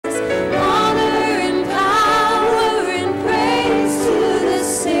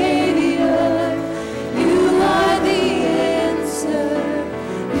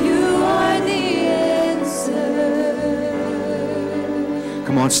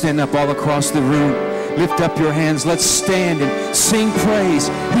stand up all across the room. Lift up your hands. Let's stand and sing praise.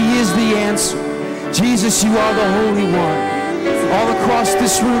 He is the answer. Jesus, you are the Holy One. All across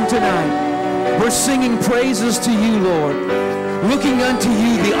this room tonight, we're singing praises to you, Lord. Looking unto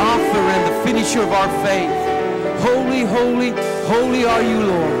you, the author and the finisher of our faith. Holy, holy, holy are you,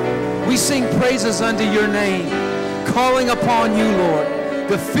 Lord. We sing praises unto your name, calling upon you, Lord,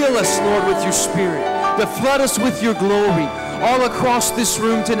 to fill us, Lord, with your Spirit, to flood us with your glory. All across this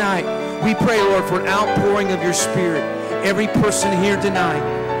room tonight, we pray, Lord, for an outpouring of your Spirit. Every person here tonight,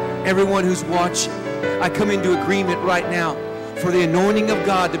 everyone who's watching, I come into agreement right now for the anointing of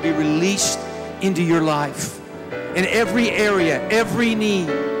God to be released into your life. In every area, every need,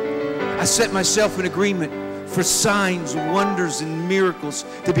 I set myself in agreement for signs, wonders, and miracles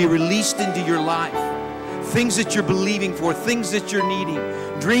to be released into your life. Things that you're believing for, things that you're needing,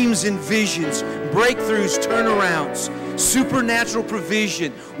 dreams and visions, breakthroughs, turnarounds, supernatural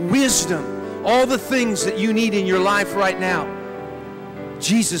provision, wisdom, all the things that you need in your life right now.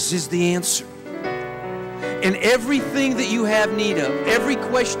 Jesus is the answer. And everything that you have need of, every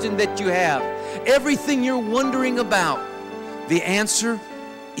question that you have, everything you're wondering about, the answer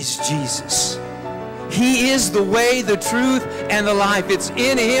is Jesus. He is the way, the truth, and the life. It's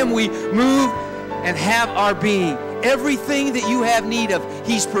in Him we move and have our being. Everything that you have need of,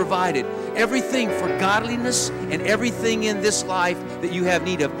 He's provided. Everything for godliness and everything in this life that you have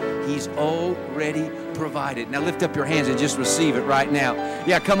need of, He's already provided. Now lift up your hands and just receive it right now.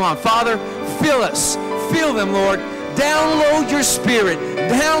 Yeah, come on. Father, fill us. Fill them, Lord. Download your Spirit.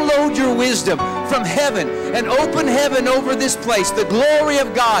 Download your wisdom from heaven and open heaven over this place. The glory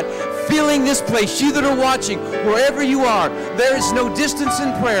of God filling this place. You that are watching, wherever you are, there is no distance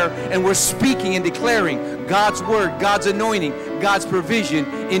in prayer, and we're speaking and declaring God's word, God's anointing, God's provision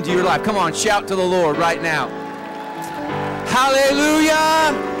into your life. Come on, shout to the Lord right now.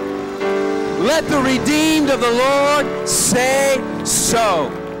 Hallelujah! Let the redeemed of the Lord say so.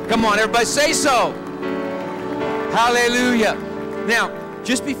 Come on, everybody, say so. Hallelujah. Now,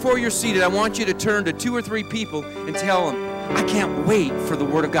 just before you're seated, I want you to turn to 2 or 3 people and tell them, I can't wait for the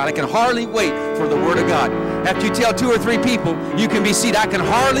Word of God. I can hardly wait for the Word of God. After you tell 2 or 3 people, you can be seated. I can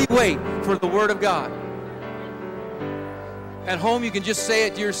hardly wait for the Word of God. At home, you can just say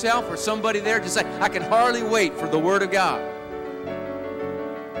it to yourself or somebody there. Just say, I can hardly wait for the Word of God.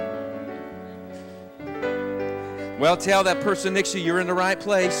 Well, tell that person next to you, you're in the right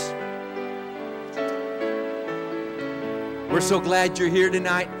place. We're so glad you're here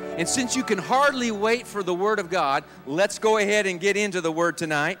tonight. And since you can hardly wait for the Word of God, let's go ahead and get into the Word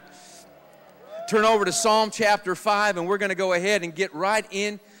tonight. Turn over to Psalm chapter 5, and we're going to go ahead and get right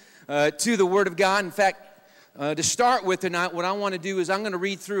in to the Word of God. In fact, to start with tonight, what I want to do is I'm going to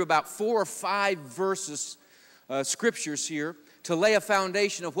read through about 4 or 5 verses, scriptures here, to lay a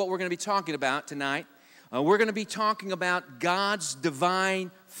foundation of what we're going to be talking about tonight. We're going to be talking about God's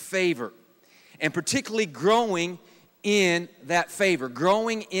divine favor, and particularly growing in that favor,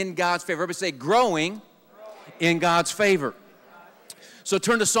 growing in God's favor. Everybody say, growing in God's favor. So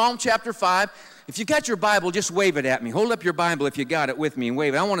turn to Psalm chapter 5. If you got your Bible, just wave it at me. Hold up your Bible if you got it with me and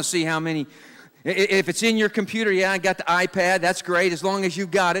wave it. I want to see how many. If it's in your computer, yeah, I got the iPad. That's great, as long as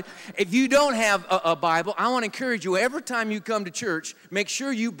you've got it. If you don't have a Bible, I want to encourage you, every time you come to church, make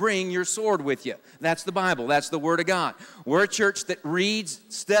sure you bring your sword with you. That's the Bible. That's the Word of God. We're a church that reads,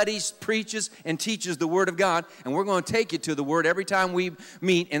 studies, preaches, and teaches the Word of God, and we're going to take you to the Word every time we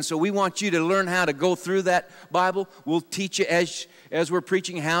meet, and so we want you to learn how to go through that Bible. We'll teach you as we're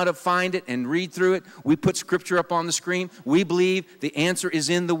preaching how to find it and read through it. We put Scripture up on the screen. We believe the answer is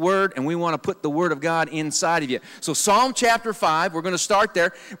in the Word, and we want to put the Word of God inside of you. So Psalm chapter 5, we're going to start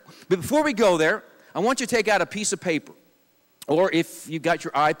there. But before we go there, I want you to take out a piece of paper. Or if you've got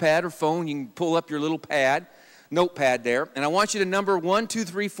your iPad or phone, you can pull up your little notepad there. And I want you to number 1, 2,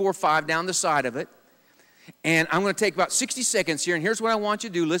 3, 4, 5 down the side of it. And I'm going to take about 60 seconds here. And here's what I want you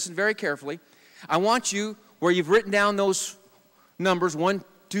to do. Listen very carefully. I want you, where you've written down those numbers, 1,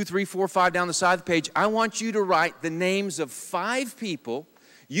 2, 3, 4, 5 down the side of the page, I want you to write the names of 5 people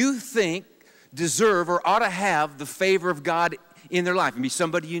you think deserve or ought to have the favor of God in their life. It can be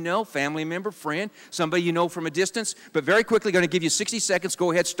somebody you know, family member, friend, somebody you know from a distance. But very quickly, going to give you 60 seconds.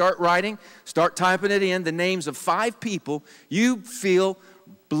 Go ahead, start writing, start typing it in, the names of 5 people you feel,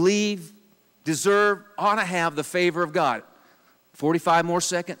 believe, deserve, ought to have the favor of God. 45 more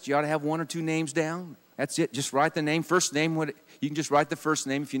seconds. You ought to have 1 or 2 names down. That's it. Just write the name, first name. You can just write the first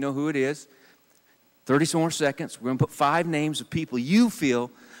name if you know who it is. 30 more seconds. We're going to put 5 names of people you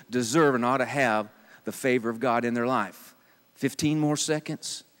feel deserve and ought to have the favor of God in their life. 15 more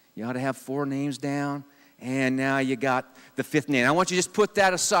seconds. You ought to have 4 names down. And now you got the fifth name. I want you to just put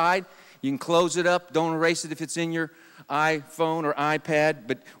that aside. You can close it up. Don't erase it if it's in your iPhone or iPad.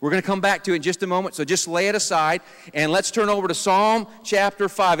 But we're going to come back to it in just a moment. So just lay it aside. And let's turn over to Psalm chapter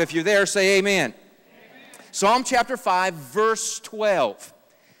 5. If you're there, say amen. Psalm chapter 5, verse 12.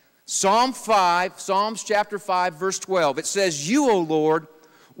 Psalms chapter 5, verse 12. It says, you, O Lord,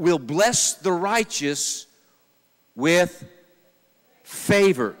 will bless the righteous with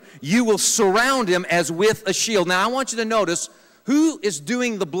favor. You will surround him as with a shield. Now, I want you to notice who is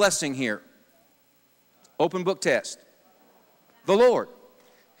doing the blessing here. Open book test. The Lord.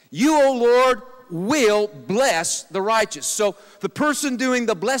 You, O Lord, will bless the righteous. So the person doing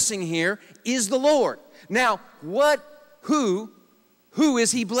the blessing here is the Lord. Now, who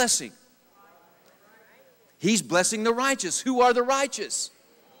is he blessing? He's blessing the righteous. Who are the righteous?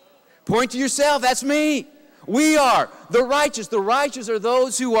 Point to yourself, that's me. We are the righteous. The righteous are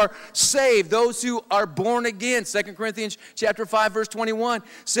those who are saved, those who are born again. 2 Corinthians chapter 5, verse 21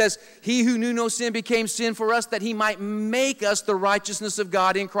 says, he who knew no sin became sin for us, that he might make us the righteousness of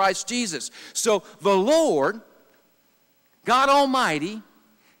God in Christ Jesus. So the Lord, God Almighty,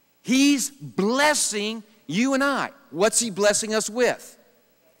 he's blessing you and I. What's he blessing us with?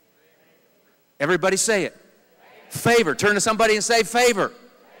 Everybody say it. Favor. Turn to somebody and say favor.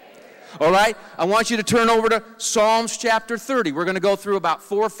 All right? I want you to turn over to Psalms chapter 30. We're going to go through about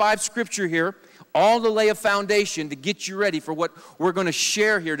 4 or 5 scripture here, all to lay a foundation to get you ready for what we're going to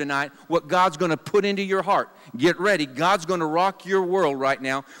share here tonight, what God's going to put into your heart. Get ready. God's going to rock your world right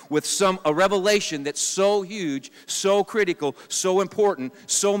now with a revelation that's so huge, so critical, so important,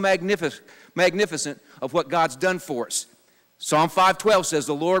 so magnificent of what God's done for us. Psalm 5:12 says,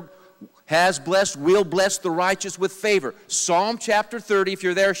 the Lord has blessed, will bless the righteous with favor. Psalm chapter 30, if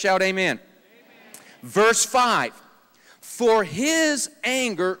you're there, shout amen. Amen. Verse 5, for his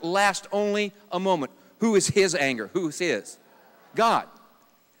anger lasts only a moment. Who is his anger? Who is his? God.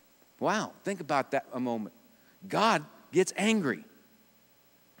 Wow, think about that a moment. God gets angry.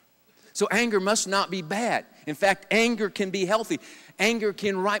 So anger must not be bad. In fact, anger can be healthy. Anger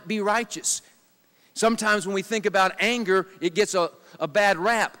can be righteous. Sometimes when we think about anger, it gets a bad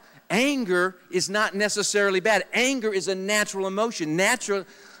rap. Anger is not necessarily bad. Anger is a natural emotion.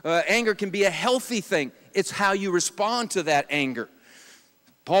 Anger can be a healthy thing. It's how you respond to that anger.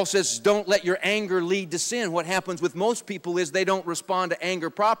 Paul says, don't let your anger lead to sin. What happens with most people is they don't respond to anger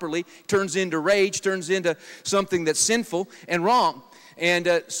properly. Turns into rage, turns into something that's sinful and wrong.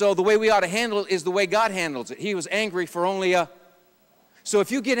 And so the way we ought to handle it is the way God handles it. He was angry for only a... So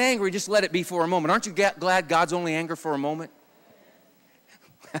if you get angry, just let it be for a moment. Aren't you glad God's only anger for a moment?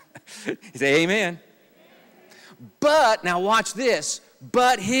 Say amen. But, now watch this,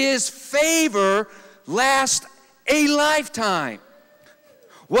 but his favor lasts a lifetime.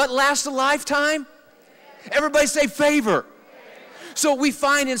 What lasts a lifetime? Everybody say favor. So we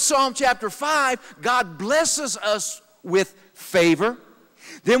find in Psalm chapter 5, God blesses us with favor.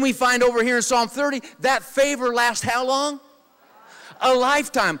 Then we find over here in Psalm 30, that favor lasts how long? A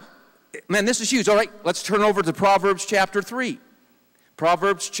lifetime. Man, this is huge. All right, let's turn over to Proverbs chapter 3.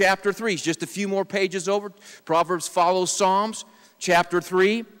 Proverbs chapter 3 is just a few more pages over. Proverbs follows Psalms chapter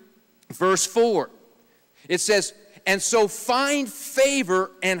 3, verse 4. It says, and so find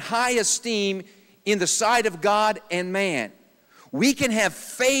favor and high esteem in the sight of God and man. We can have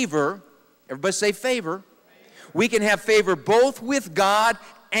favor, everybody say favor. We can have favor both with God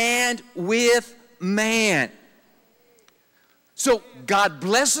and with man. So God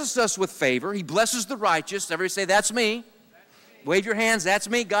blesses us with favor. He blesses the righteous. Everybody say, that's me. Wave your hands, that's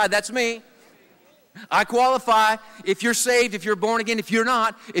me. God, that's me. I qualify. If you're saved, if you're born again, if you're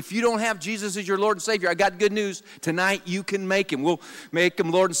not, if you don't have Jesus as your Lord and Savior, I got good news. Tonight you can make Him. We'll make Him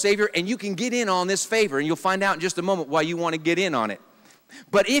Lord and Savior, and you can get in on this favor, and you'll find out in just a moment why you want to get in on it.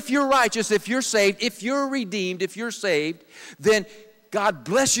 But if you're righteous, if you're saved, if you're redeemed, if you're saved, then God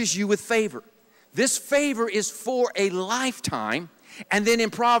blesses you with favor. This favor is for a lifetime. And then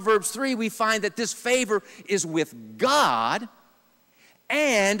in Proverbs 3, we find that this favor is with God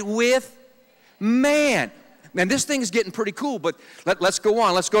and with man. Man, this thing is getting pretty cool, but let's go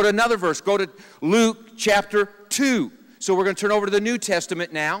on. Let's go to another verse. Go to Luke chapter 2. So we're going to turn over to the New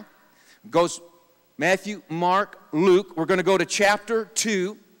Testament now. It goes Matthew, Mark, Luke. We're going to go to chapter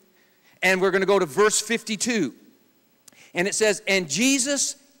 2, and we're going to go to verse 52. And it says, and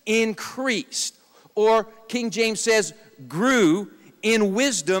Jesus increased, or King James says, grew in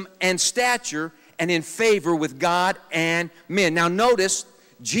wisdom and stature and in favor with God and men. Now notice,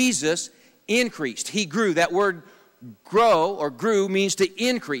 Jesus increased. He grew. That word grow or grew means to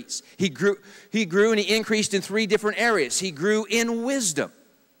increase. He grew and he increased in 3 different areas. He grew in wisdom.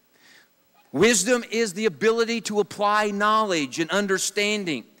 Wisdom is the ability to apply knowledge and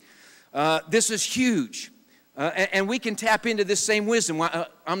understanding. This is huge. And we can tap into this same wisdom.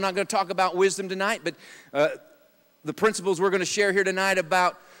 I'm not going to talk about wisdom tonight, but the principles we're going to share here tonight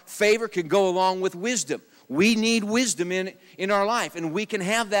about favor can go along with wisdom. We need wisdom in our life, and we can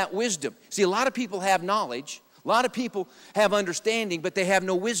have that wisdom. See, a lot of people have knowledge. A lot of people have understanding, but they have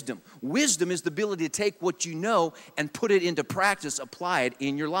no wisdom. Wisdom is the ability to take what you know and put it into practice, apply it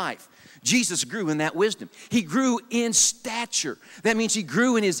in your life. Jesus grew in that wisdom. He grew in stature. That means he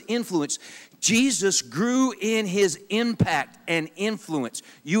grew in his influence. Jesus grew in his impact and influence.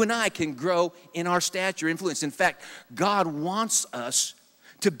 You and I can grow in our stature, influence. In fact, God wants us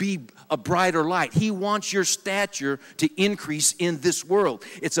to be a brighter light. He wants your stature to increase in this world.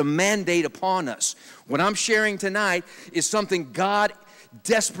 It's a mandate upon us. What I'm sharing tonight is something God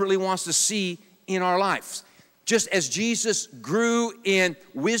desperately wants to see in our lives. Just as Jesus grew in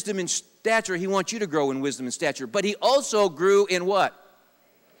wisdom and stature, he wants you to grow in wisdom and stature. But he also grew in what?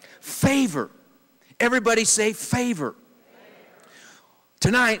 Favor. Everybody say favor.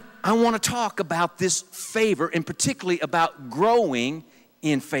 Tonight, I want to talk about this favor, and particularly about growing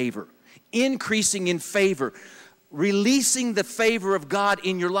in favor, increasing in favor, releasing the favor of God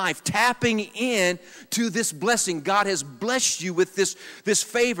in your life, tapping in to this blessing. God has blessed you with this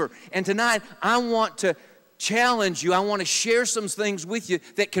favor. And tonight, I want to challenge you. I want to share some things with you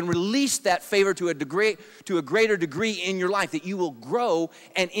that can release that favor to a greater degree in your life, that you will grow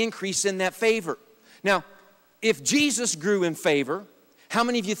and increase in that favor. Now, if Jesus grew in favor, how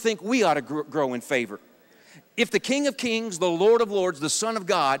many of you think we ought to grow in favor? If the King of Kings, the Lord of Lords, the Son of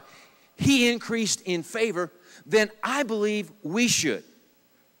God, he increased in favor, then I believe we should.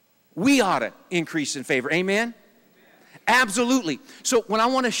 We ought to increase in favor. Amen? Absolutely. So what I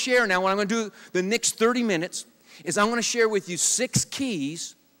want to share now, what I'm going to do the next 30 minutes, is I want to share with you 6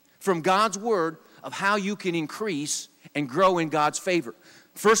 keys from God's Word of how you can increase and grow in God's favor.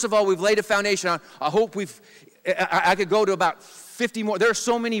 First of all, we've laid a foundation. I hope I could go to about 50 more. There are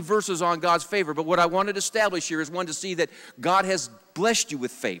so many verses on God's favor, but what I wanted to establish here is one, to see that God has blessed you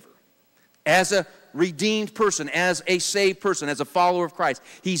with favor. As a redeemed person, as a saved person, as a follower of Christ,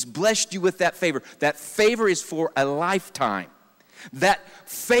 he's blessed you with that favor. That favor is for a lifetime. That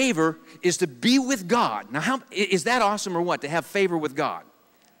favor is to be with God. Now, how is that awesome or what? To have favor with God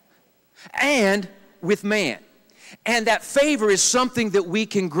and with man. And that favor is something that we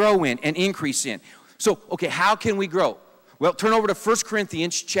can grow in and increase in. So, okay, how can we grow? Well, turn over to 1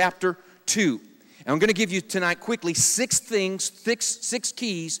 Corinthians chapter 2. And I'm going to give you tonight quickly 6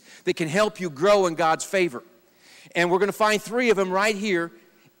 keys that can help you grow in God's favor. And we're going to find 3 of them right here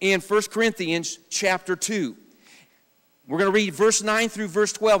in 1 Corinthians chapter 2. We're going to read verse 9 through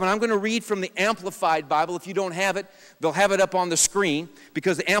verse 12. And I'm going to read from the Amplified Bible. If you don't have it, they'll have it up on the screen,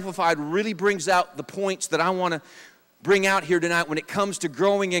 because the Amplified really brings out the points that I want to bring out here tonight when it comes to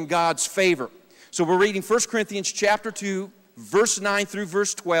growing in God's favor. So we're reading 1 Corinthians chapter 2, verse 9 through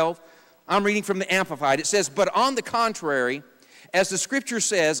verse 12. I'm reading from the Amplified. It says, "But on the contrary, as the Scripture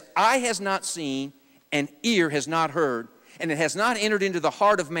says, eye has not seen, and ear has not heard, and it has not entered into the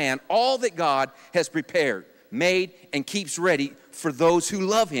heart of man all that God has prepared, made, and keeps ready for those who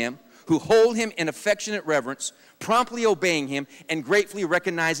love him, who hold him in affectionate reverence, promptly obeying him, and gratefully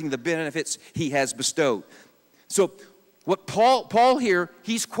recognizing the benefits he has bestowed." So what Paul here,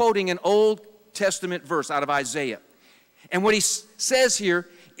 he's quoting an Old Testament verse out of Isaiah. And what he says here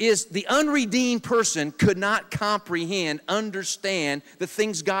is the unredeemed person could not comprehend, understand the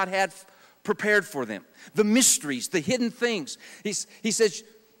things God had prepared for them. The mysteries, the hidden things. He says,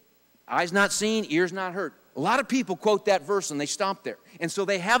 eyes not seen, ears not heard. A lot of people quote that verse and they stop there. And so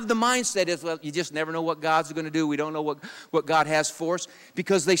they have the mindset is, well, you just never know what God's going to do. We don't know what God has for us,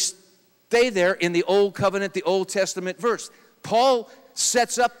 because they stay there in the Old Covenant, the Old Testament verse. Paul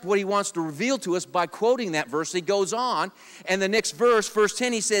sets up what he wants to reveal to us by quoting that verse. He goes on, and the next verse, verse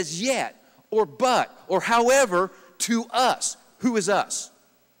 10, he says, "Yet," or "but," or "however," to us. Who is us?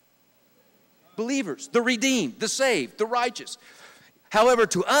 Believers, the redeemed, the saved, the righteous. "However,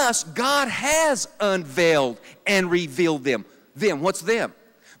 to us, God has unveiled and revealed them." Them, what's them?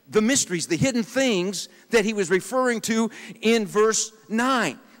 The mysteries, the hidden things that he was referring to in verse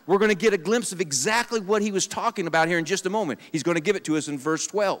 9. We're going to get a glimpse of exactly what he was talking about here in just a moment. He's going to give it to us in verse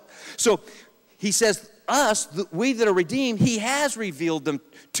 12. So he says, us, we that are redeemed, he has revealed them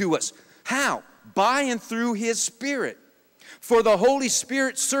to us. How? By and through his Spirit. For the Holy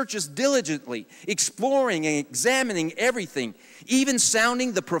Spirit searches diligently, exploring and examining everything, even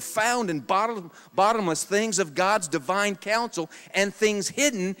sounding the profound and bottomless things of God's divine counsel and things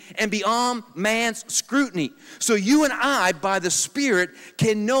hidden and beyond man's scrutiny. So you and I, by the Spirit,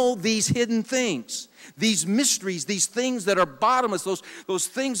 can know these hidden things, these mysteries, these things that are bottomless, those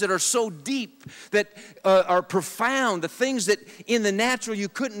things that are so deep, that are profound, the things that in the natural you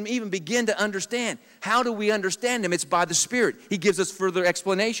couldn't even begin to understand. How do we understand them? It's by the Spirit. He gives us further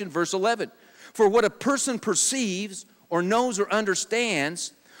explanation, verse 11. For what a person perceives or knows or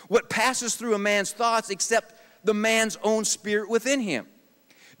understands, what passes through a man's thoughts except the man's own spirit within him.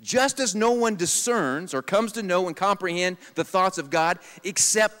 Just as no one discerns or comes to know and comprehend the thoughts of God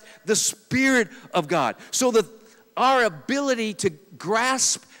except the Spirit of God. So our ability to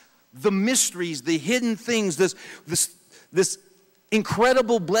grasp the mysteries, the hidden things, this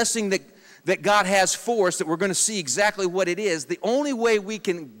incredible blessing that God has for us, that we're going to see exactly what it is, the only way we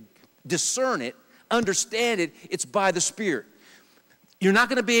can discern it, understand it, it's by the Spirit. You're not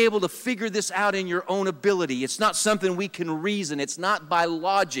going to be able to figure this out in your own ability. It's not something we can reason. It's not by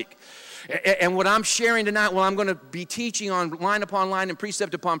logic. And what I'm sharing tonight, well, I'm going to be teaching on line upon line and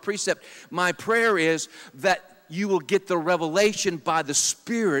precept upon precept. My prayer is that you will get the revelation by the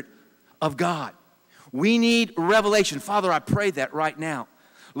Spirit of God. We need revelation. Father, I pray that right now.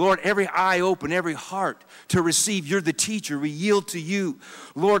 Lord, every eye open, every heart to receive. You're the teacher. We yield to you.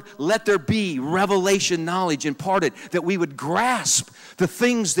 Lord, let there be revelation knowledge imparted, that we would grasp the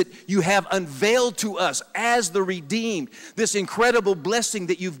things that you have unveiled to us as the redeemed. This incredible blessing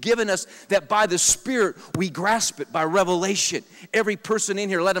that you've given us, that by the Spirit we grasp it by revelation. Every person in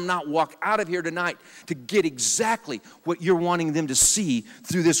here, let them not walk out of here tonight to get exactly what you're wanting them to see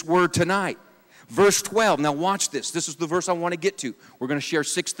through this word tonight. Verse 12, now watch this. This is the verse I want to get to. We're going to share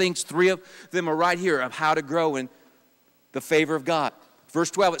 6 things. 3 of them are right here of how to grow in the favor of God.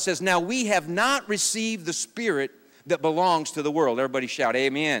 Verse 12, it says, now we have not received the Spirit that belongs to the world. Everybody shout,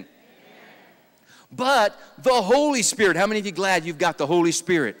 amen. Amen. But the Holy Spirit. How many of you glad you've got the Holy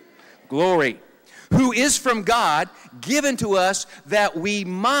Spirit? Glory. Who is from God, given to us that we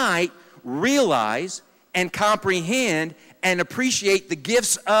might realize and comprehend and appreciate the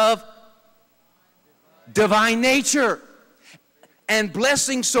gifts of divine nature and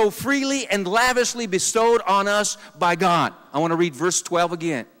blessing so freely and lavishly bestowed on us by God. I want to read verse 12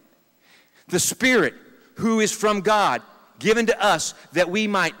 again. The Spirit who is from God, given to us that we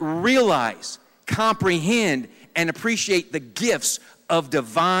might realize, comprehend, and appreciate the gifts of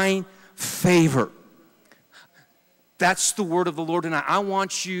divine favor. That's the word of the Lord tonight. I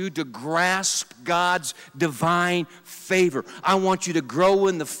want you to grasp God's divine favor. I want you to grow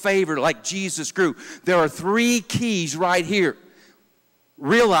in the favor like Jesus grew. There are 3 keys right here.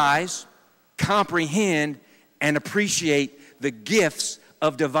 Realize, comprehend, and appreciate the gifts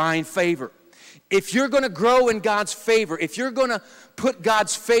of divine favor. If you're going to grow in God's favor, if you're going to put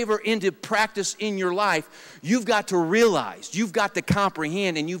God's favor into practice in your life, you've got to realize, you've got to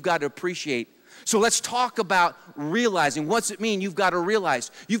comprehend, and you've got to appreciate. So let's talk about realizing. What's it mean? You've got to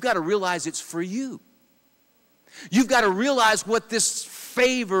realize. You've got to realize it's for you. You've got to realize what this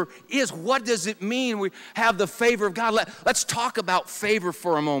favor is. What does it mean we have the favor of God? Let's talk about favor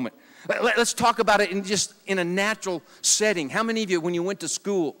for a moment. Let's talk about it in a natural setting. How many of you, when you went to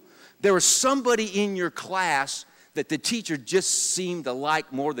school, there was somebody in your class that the teacher just seemed to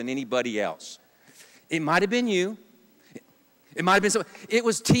like more than anybody else? It might have been you. It might have been somebody. It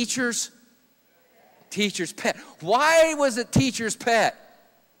was teacher's pet. Why was it teacher's pet?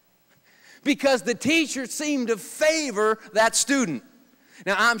 Because the teacher seemed to favor that student.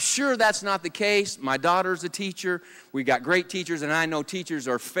 Now, I'm sure that's not the case. My daughter's a teacher. We got great teachers, and I know teachers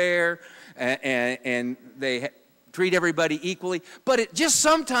are fair, and they treat everybody equally. But it just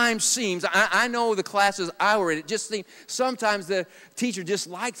sometimes seems, I know the classes I were in, it just seems sometimes the teacher just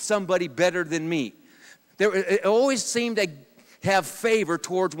liked somebody better than me. It always seemed to have favor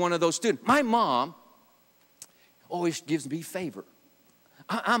towards one of those students. My mom always gives me favor.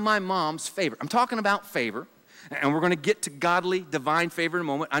 I'm my mom's favorite. I'm talking about favor, and we're going to get to godly, divine favor in a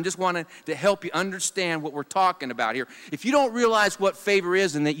moment. I just wanted to help you understand what we're talking about here. If you don't realize what favor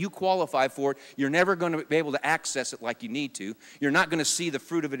is and that you qualify for it, you're never going to be able to access it like you need to. You're not going to see the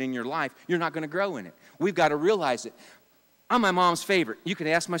fruit of it in your life. You're not going to grow in it. We've got to realize it. I'm my mom's favorite. You can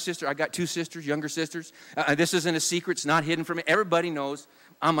ask my sister. I got 2 sisters, younger sisters. This isn't a secret. It's not hidden from me. Everybody knows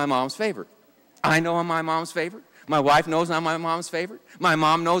I'm my mom's favorite. I know I'm my mom's favorite. My wife knows I'm my mom's favorite. My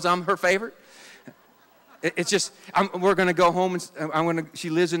mom knows I'm her favorite. It's just, we're going to go home, and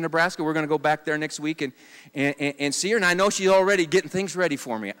she lives in Nebraska. We're going to go back there next week and see her. And I know she's already getting things ready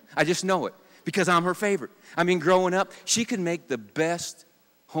for me. I just know it because I'm her favorite. I mean, growing up, she could make the best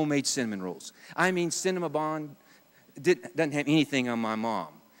homemade cinnamon rolls. I mean, Cinnamon doesn't have anything on my mom.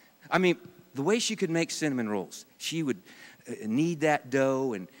 I mean, the way she could make cinnamon rolls, she would knead that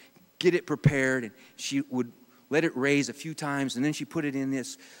dough and get it prepared, and she would let it raise a few times, and then she put it in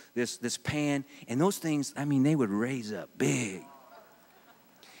this pan, and those things, I mean, they would raise up big.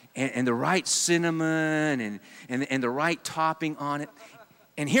 And the right cinnamon and the right topping on it.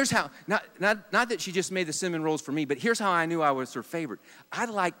 And here's how, not that she just made the cinnamon rolls for me, but here's how I knew I was her favorite. I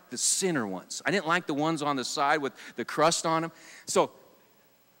liked the center ones. I didn't like the ones on the side with the crust on them. So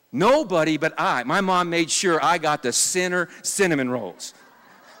nobody but my mom made sure I got the center cinnamon rolls.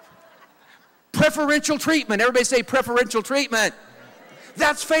 Preferential treatment. Everybody say preferential treatment.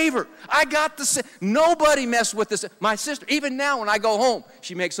 That's favor. I got nobody messed with this. My sister, even now when I go home,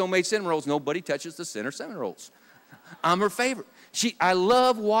 she makes homemade cinnamon rolls. Nobody touches the center cinnamon rolls. I'm her favorite. I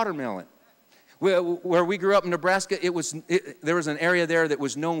love watermelon. Where we grew up in Nebraska, there was an area there that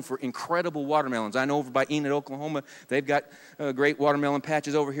was known for incredible watermelons. I know over by Enid, Oklahoma, they've got great watermelon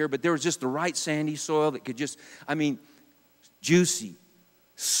patches over here, but there was just the right sandy soil that could just, I mean, juicy,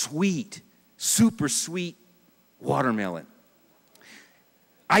 sweet, super sweet watermelon.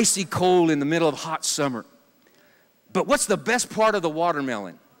 Icy cold in the middle of hot summer. But what's the best part of the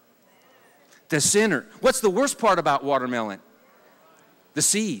watermelon? The center. What's the worst part about watermelon? The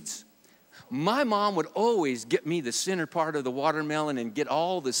seeds. My mom would always get me the center part of the watermelon and get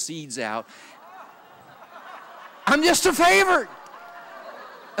all the seeds out. I'm just a favorite.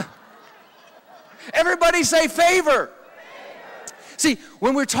 Everybody say favor. See,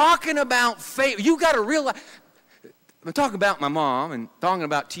 when we're talking about favor, you got to realize, I'm talking about my mom and talking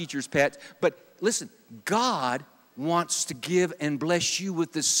about teachers' pets, but listen, God wants to give and bless you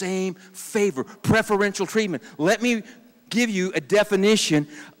with the same favor, preferential treatment. Let me give you a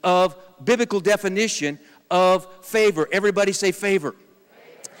biblical definition of favor. Everybody say favor.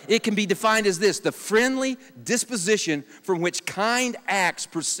 It can be defined as this: the friendly disposition from which kind acts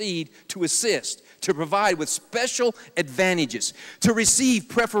proceed to assist, to provide with special advantages, to receive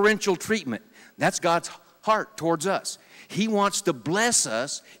preferential treatment. That's God's heart towards us. He wants to bless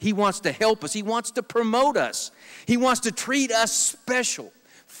us. He wants to help us. He wants to promote us. He wants to treat us special.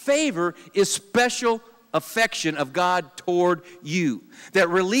 Favor is special affection of God toward you that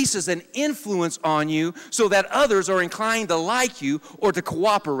releases an influence on you so that others are inclined to like you or to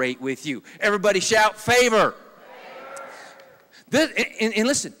cooperate with you. Everybody shout favor. And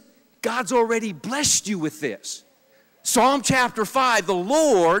listen, God's already blessed you with this. Psalm chapter 5, the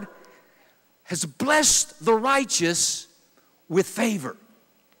Lord has blessed the righteous with favor.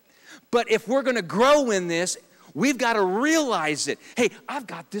 But if we're going to grow in this, we've got to realize it. Hey, I've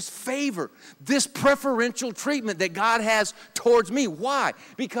got this favor, this preferential treatment that God has towards me. Why?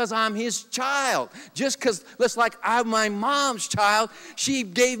 Because I'm His child. Just because, just like I'm my mom's child, she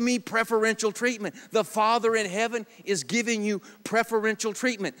gave me preferential treatment. The Father in heaven is giving you preferential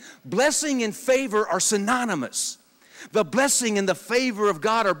treatment. Blessing and favor are synonymous. The blessing and the favor of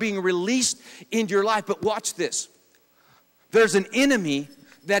God are being released into your life. But watch this. There's an enemy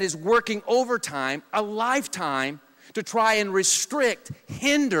that is working overtime, a lifetime, to try and restrict,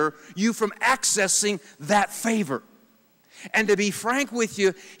 hinder you from accessing that favor. And to be frank with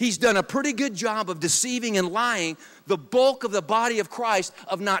you, he's done a pretty good job of deceiving and lying the bulk of the body of Christ,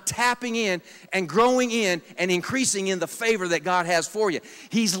 of not tapping in and growing in and increasing in the favor that God has for you.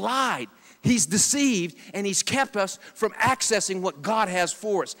 He's lied. He's deceived, and he's kept us from accessing what God has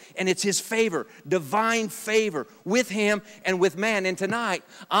for us. And it's His favor, divine favor with Him and with man. And tonight,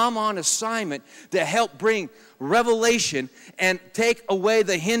 I'm on assignment to help bring revelation and take away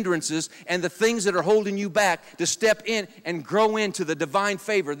the hindrances and the things that are holding you back to step in and grow into the divine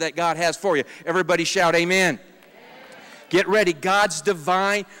favor that God has for you. Everybody shout amen. Get ready. God's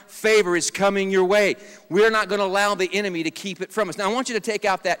divine favor is coming your way. We're not going to allow the enemy to keep it from us. Now, I want you to take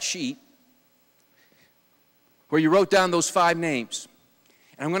out that sheet where you wrote down those 5 names.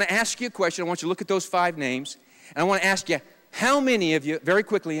 And I'm going to ask you a question. I want you to look at those 5 names. And I want to ask you, how many of you, very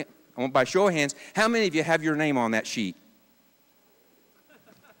quickly, I want by show of hands, how many of you have your name on that sheet?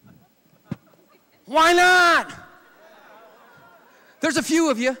 Why not? There's a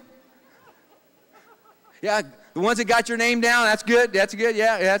few of you. Yeah, the ones that got your name down, that's good. That's good.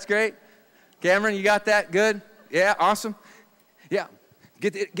 Yeah, that's great. Cameron, you got that? Good. Yeah, awesome. Yeah.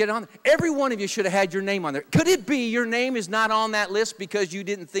 Get it on there. Every one of you should have had your name on there. Could it be your name is not on that list because you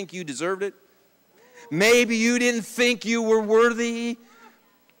didn't think you deserved it? Maybe you didn't think you were worthy.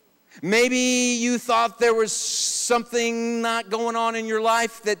 Maybe you thought there was something not going on in your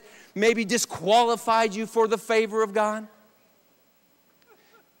life that maybe disqualified you for the favor of God.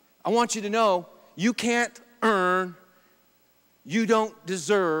 I want you to know you can't earn, you don't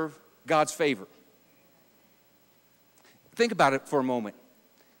deserve God's favor. Think about it for a moment.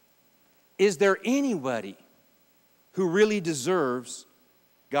 Is there anybody who really deserves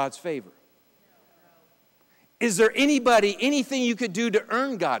God's favor? Is there anybody, anything you could do to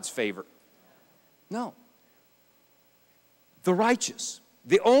earn God's favor? No. The righteous.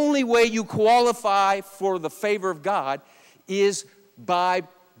 The only way you qualify for the favor of God is by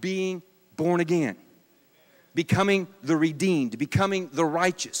being born again, becoming the redeemed, becoming the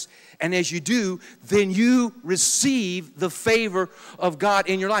righteous. And as you do, then you receive the favor of God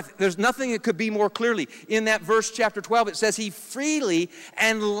in your life. There's nothing that could be more clearly. In that verse, chapter 12, it says, He freely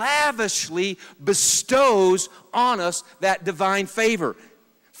and lavishly bestows on us that divine favor.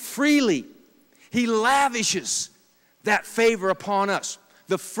 Freely. He lavishes that favor upon us.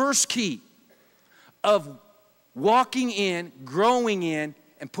 The first key of walking in, growing in,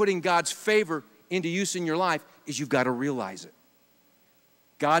 and putting God's favor into use in your life is you've got to realize it.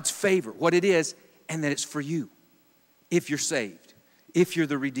 God's favor, what it is, and that it's for you. If you're saved, if you're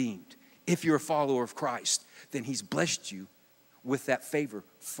the redeemed, if you're a follower of Christ, then He's blessed you with that favor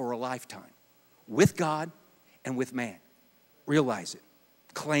for a lifetime. With God and with man. Realize it.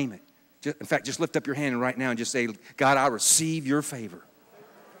 Claim it. In fact, just lift up your hand right now and just say, God, I receive your favor.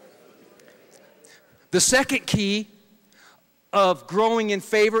 The second key of growing in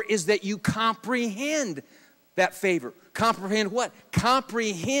favor is that you comprehend that favor. Comprehend what?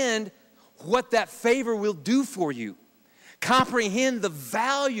 Comprehend what that favor will do for you. Comprehend the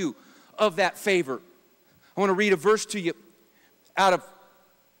value of that favor. I want to read a verse to you out of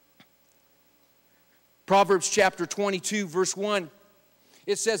Proverbs chapter 22, verse 1.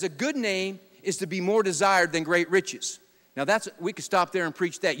 It says, a good name is to be more desired than great riches. Now we could stop there and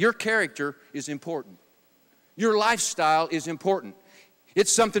preach that. Your character is important. Your lifestyle is important.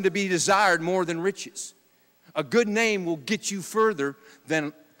 It's something to be desired more than riches. A good name will get you further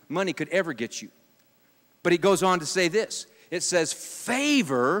than money could ever get you. But he goes on to say this. It says,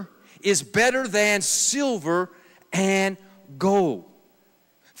 favor is better than silver and gold.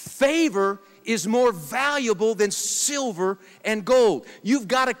 Favor is more valuable than silver and gold. You've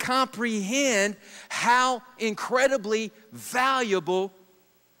got to comprehend how incredibly valuable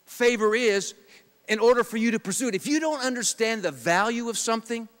favor is in order for you to pursue it. If you don't understand the value of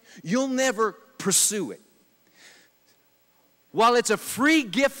something, you'll never pursue it. While it's a free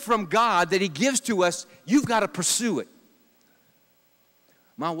gift from God that He gives to us, you've got to pursue it.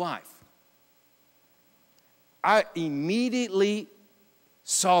 My wife, I immediately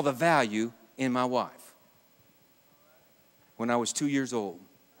saw the value in my wife when I was 2 years old.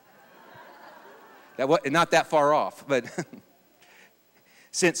 That was not that far off, but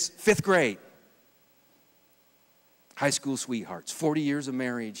since 5th grade. High school sweethearts, 40 years of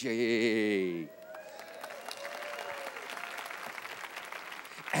marriage, yay.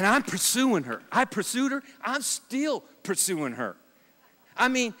 And I'm pursuing her. I pursued her. I'm still pursuing her. I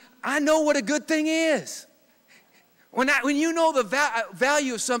mean, I know what a good thing is. When you know the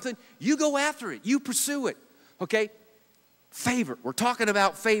value of something, you go after it. You pursue it. Okay? Favor. We're talking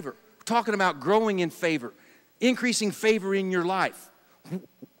about favor. We're talking about growing in favor. Increasing favor in your life.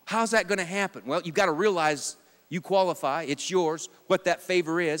 How's that going to happen? Well, you've got to realize you qualify. It's yours, what that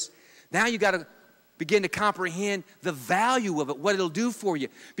favor is. Now you've got to begin to comprehend the value of it, what it'll do for you.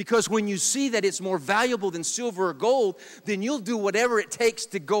 Because when you see that it's more valuable than silver or gold, then you'll do whatever it takes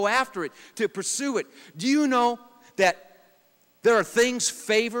to go after it, to pursue it. Do you know that there are things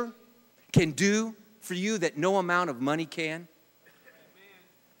favor can do for you that no amount of money can?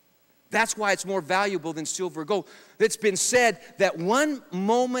 That's why it's more valuable than silver or gold. It's been said that one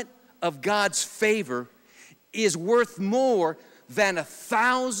moment of God's favor is worth more than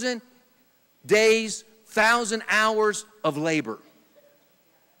 1,000 days, 1,000 hours of labor.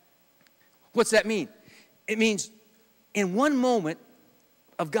 What's that mean? It means in one moment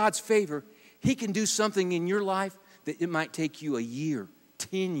of God's favor, He can do something in your life that it might take you a year,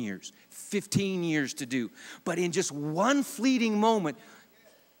 10 years, 15 years to do. But in just one fleeting moment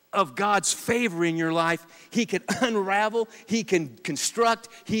of God's favor in your life, He can unravel, He can construct,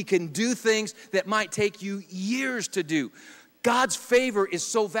 He can do things that might take you years to do. God's favor is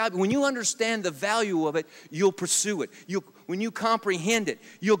so valuable. When you understand the value of it, you'll pursue it. When you comprehend it,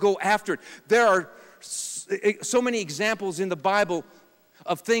 you'll go after it. There are so many examples in the Bible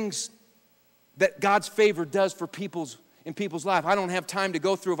of things that God's favor does for in people's life. I don't have time to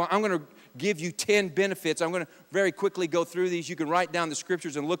go through. I'm going to give you 10 benefits. I'm going to very quickly go through these. You can write down the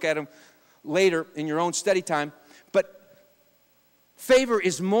scriptures and look at them later in your own study time. But favor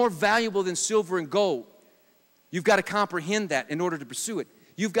is more valuable than silver and gold. You've got to comprehend that in order to pursue it.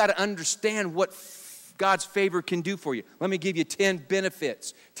 You've got to understand what God's favor can do for you. Let me give you 10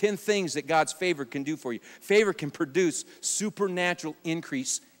 benefits, 10 things that God's favor can do for you. Favor can produce supernatural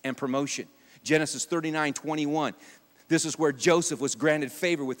increase and promotion. Genesis 39:21. This is where Joseph was granted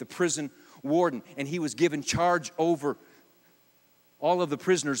favor with the prison warden, and he was given charge over all of the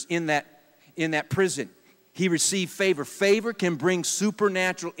prisoners in that prison. He received favor. Favor can bring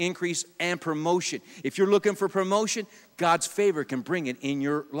supernatural increase and promotion. If you're looking for promotion, God's favor can bring it in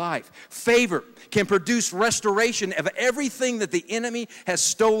your life. Favor can produce restoration of everything that the enemy has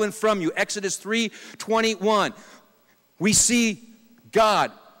stolen from you. Exodus 3:21. We see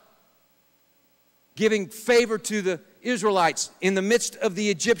God giving favor to the Israelites in the midst of the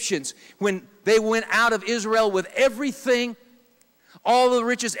Egyptians when they went out of Israel with everything, all the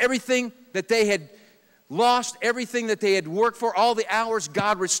riches, everything that they had lost, everything that they had worked for, all the hours,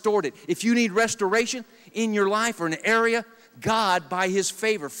 God restored it. If you need restoration in your life or an area, God, by His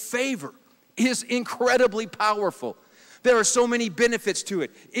favor is incredibly powerful. There are so many benefits to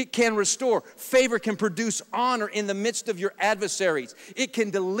it. It can restore. Favor can produce honor in the midst of your adversaries. It can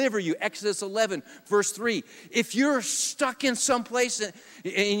deliver you. Exodus 11, verse 3. If you're stuck in some place and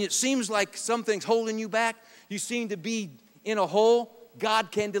it seems like something's holding you back, you seem to be in a hole,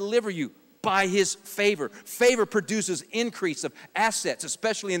 God can deliver you by His favor. Favor produces increase of assets,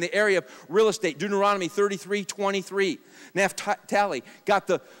 especially in the area of real estate. Deuteronomy 33:23. Naphtali got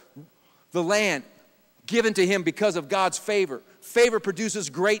the land given to him because of God's favor. Favor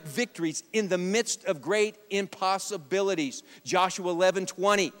produces great victories in the midst of great impossibilities. Joshua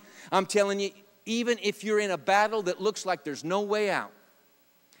 11:20. I'm telling you, even if you're in a battle that looks like there's no way out,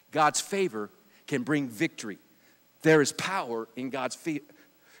 God's favor can bring victory. There is power in God's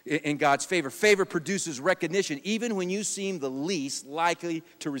favor. Favor produces recognition even when you seem the least likely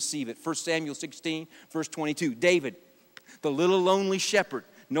to receive it. 1 Samuel 16, verse 22. David, the little lonely shepherd,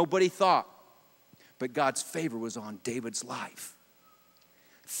 nobody thought, but God's favor was on David's life.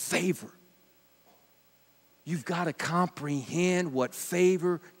 Favor. You've got to comprehend what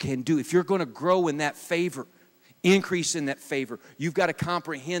favor can do. If you're going to grow in that favor, increase in that favor, you've got to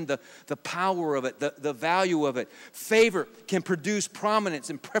comprehend the power of it, the value of it. Favor can produce prominence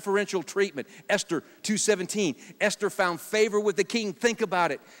and preferential treatment. Esther 2:17. Esther found favor with the king. Think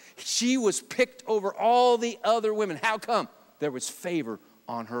about it. She was picked over all the other women. How come? There was favor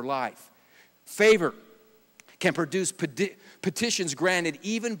on her life. Favor can produce petitions granted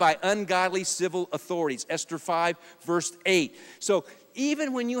even by ungodly civil authorities. Esther 5, verse 8. So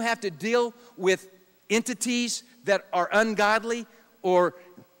even when you have to deal with entities that are ungodly or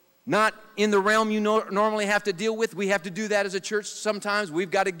not in the realm you normally have to deal with, we have to do that as a church sometimes.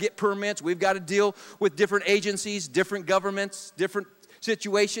 We've got to get permits. We've got to deal with different agencies, different governments, different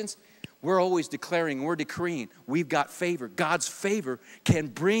situations. We're always declaring, we're decreeing, we've got favor. God's favor can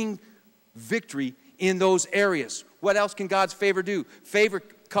bring victory in those areas. What else can God's favor do? Favor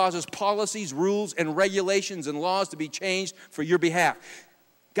causes policies, rules, and regulations and laws to be changed for your behalf.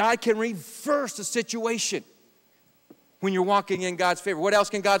 God can reverse the situation when you're walking in God's favor. What else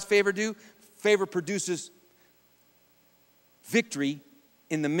can God's favor do? Favor produces victory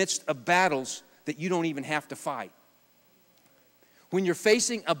in the midst of battles that you don't even have to fight. When you're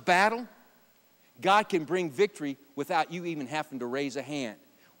facing a battle, God can bring victory without you even having to raise a hand.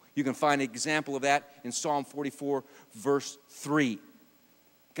 You can find an example of that in Psalm 44, verse 3.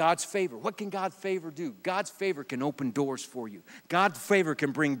 God's favor. What can God's favor do? God's favor can open doors for you. God's favor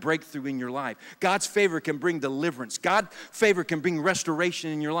can bring breakthrough in your life. God's favor can bring deliverance. God's favor can bring restoration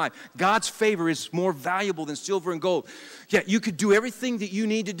in your life. God's favor is more valuable than silver and gold. Yeah, you could do everything that you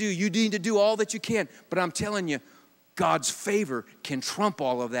need to do. You need to do all that you can. But I'm telling you, God's favor can trump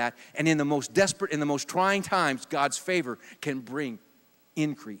all of that. And in the most desperate, in the most trying times, God's favor can bring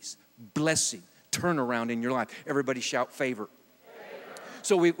increase, blessing, turnaround in your life. Everybody shout favor.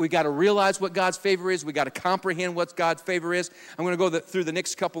 So we got to realize what God's favor is. We got to comprehend what God's favor is. I'm going to go through the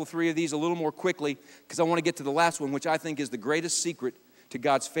next three of these a little more quickly because I want to get to the last one, which I think is the greatest secret to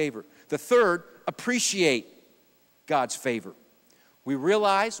God's favor. The third, appreciate God's favor. We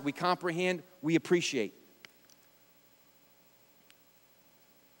realize, we comprehend, we appreciate.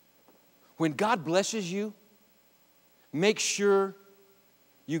 When God blesses you, make sure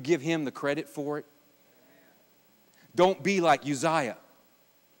you give Him the credit for it. Don't be like Uzziah.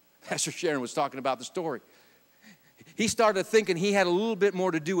 Pastor Sharon was talking about the story. He started thinking he had a little bit more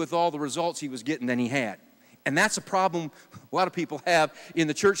to do with all the results he was getting than he had. And that's a problem a lot of people have in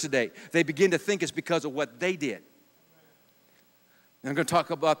the church today. They begin to think it's because of what they did. And I'm going to talk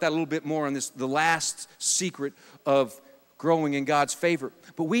about that a little bit more on this, the last secret of growing in God's favor.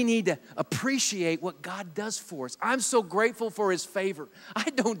 But we need to appreciate what God does for us. I'm so grateful for His favor.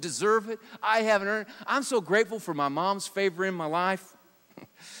 I don't deserve it. I haven't earned it. I'm so grateful for my mom's favor in my life.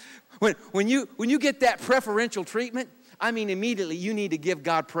 When you get that preferential treatment, I mean, immediately you need to give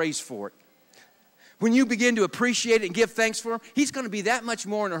God praise for it. When you begin to appreciate it and give thanks for Him, He's going to be that much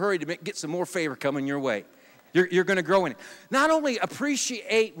more in a hurry to get some more favor coming your way. You're going to grow in it. Not only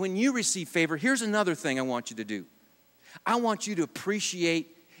appreciate when you receive favor, here's another thing I want you to do. I want you to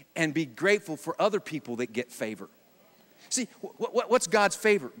appreciate and be grateful for other people that get favor. See, what's God's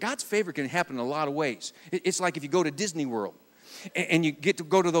favor? God's favor can happen in a lot of ways. It's like if you go to Disney World and you get to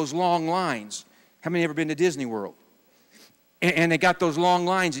go to those long lines. How many ever been to Disney World? And they got those long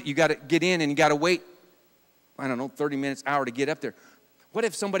lines that you got to get in and you got to wait, I don't know, 30 minutes, hour to get up there. What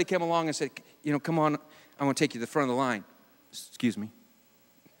if somebody came along and said, you know, come on, I want to take you to the front of the line. Excuse me.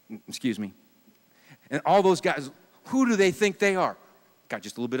 Excuse me. And all those guys, who do they think they are? Got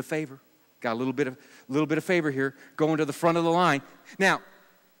just a little bit of favor. Got a little bit of favor here, going to the front of the line. Now,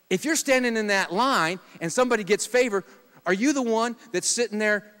 if you're standing in that line and somebody gets favor, are you the one that's sitting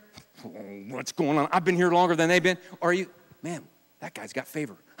there, oh, what's going on? I've been here longer than they've been. Or are you, man, that guy's got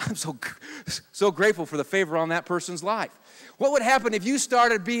favor. I'm so grateful for the favor on that person's life. What would happen if you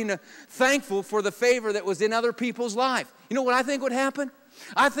started being thankful for the favor that was in other people's life? You know what I think would happen?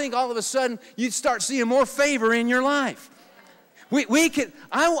 I think all of a sudden you'd start seeing more favor in your life.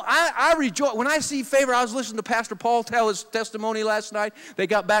 I rejoice. When I see favor, I was listening to Pastor Paul tell his testimony last night. They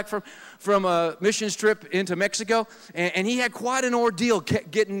got back from a missions trip into Mexico, and he had quite an ordeal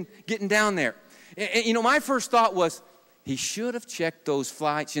getting down there. And, you know, my first thought was, he should have checked those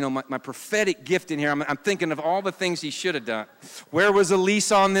flights. You know, my prophetic gift in here, I'm thinking of all the things he should have done. Where was the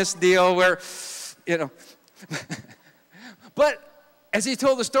lease on this deal? Where, you know. But as he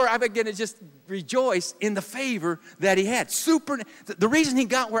told the story, I began to just rejoice in the favor that he had. The reason he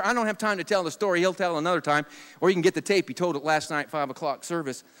got where, I don't have time to tell the story. He'll tell another time, or you can get the tape. He told it last night, 5 o'clock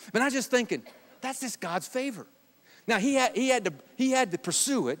service. But I was just thinking, that's just God's favor. Now, he had to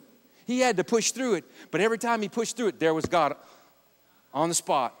pursue it. He had to push through it. But every time he pushed through it, there was God on the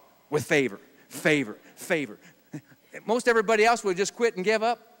spot with favor, favor, favor. Most everybody else would just quit and give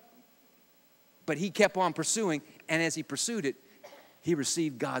up. But he kept on pursuing, and as he pursued it, he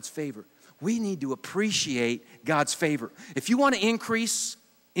received God's favor. We need to appreciate God's favor. If you want to increase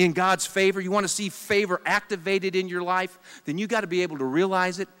in God's favor, you want to see favor activated in your life, then you've got to be able to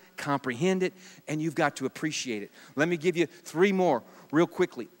realize it, comprehend it, and you've got to appreciate it. Let me give you 3 more real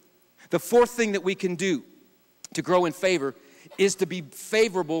quickly. The 4th thing that we can do to grow in favor is to be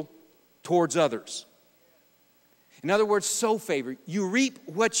favorable towards others. In other words, sow favor. You reap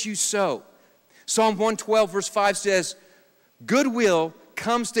what you sow. Psalm 112 verse 5 says, goodwill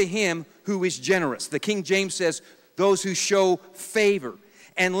comes to him who is generous. The King James says, those who show favor,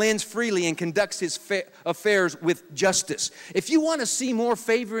 and lends freely and conducts his affairs with justice. If you want to see more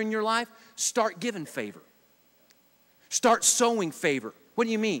favor in your life, start giving favor. Start sowing favor. What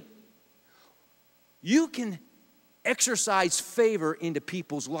do you mean? You can exercise favor into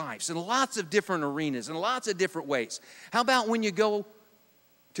people's lives in lots of different arenas, in lots of different ways. How about when you go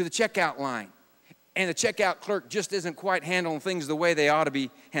to the checkout line and the checkout clerk just isn't quite handling things the way they ought to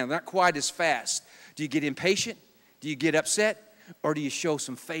be handled, not quite as fast? Do you get impatient? Do you get upset? Or do you show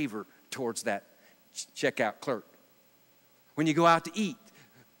some favor towards that checkout clerk? When you go out to eat,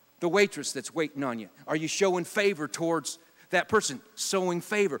 the waitress that's waiting on you, are you showing favor towards that person? Sowing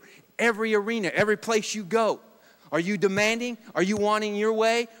favor. Every arena, every place you go. Are you demanding? Are you wanting your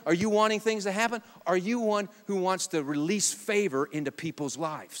way? Are you wanting things to happen? Are you one who wants to release favor into people's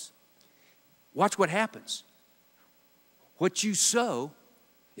lives? Watch what happens. What you sow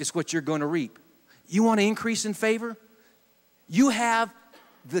is what you're going to reap. You want to increase in favor? You have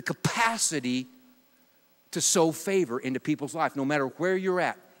the capacity to sow favor into people's life, no matter where you're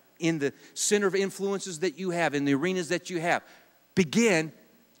at, in the center of influences that you have, in the arenas that you have. Begin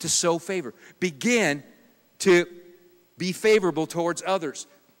to sow favor. Begin to be favorable towards others.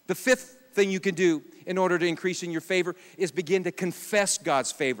 The 5th thing you can do in order to increase in your favor is begin to confess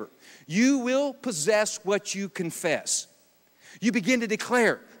God's favor. You will possess what you confess. You begin to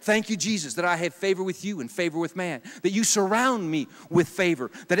declare, thank you, Jesus, that I have favor with you and favor with man, that you surround me with favor,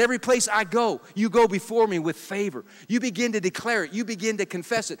 that every place I go, you go before me with favor. You begin to declare it. You begin to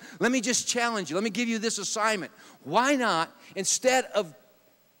confess it. Let me just challenge you. Let me give you this assignment. Why not, instead of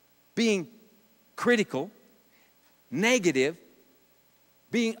being critical, negative,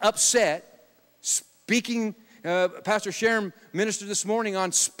 being upset, speaking, Pastor Sharon ministered this morning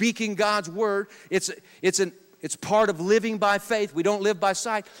on speaking God's word. It's it's part of living by faith. We don't live by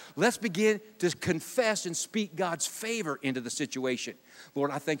sight. Let's begin to confess and speak God's favor into the situation.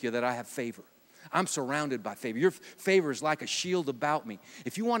 Lord, I thank you that I have favor. I'm surrounded by favor. Your favor is like a shield about me.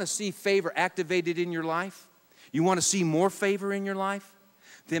 If you want to see favor activated in your life, you want to see more favor in your life,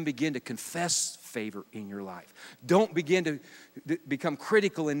 then begin to confess favor in your life. Don't begin to become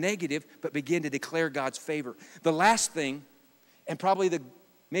critical and negative, but begin to declare God's favor. The last thing, and probably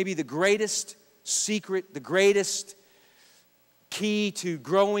maybe the greatest secret, the greatest key to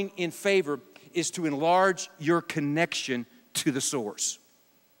growing in favor is to enlarge your connection to the source.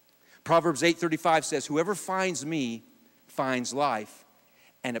 Proverbs 8:35 says, whoever finds me finds life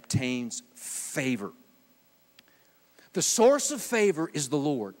and obtains favor. The source of favor is the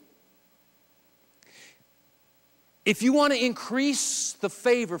Lord. If you want to increase the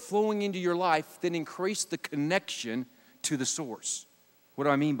favor flowing into your life, then increase the connection to the source. What do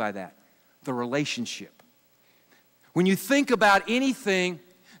I mean by that? The relationship. When you think about anything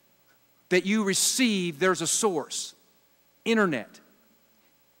that you receive, there's a source. Internet.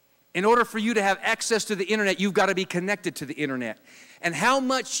 In order for you to have access to the internet, you've got to be connected to the internet. And how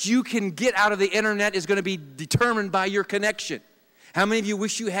much you can get out of the internet is going to be determined by your connection. How many of you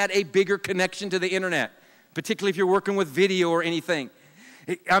wish you had a bigger connection to the internet? Particularly if you're working with video or anything.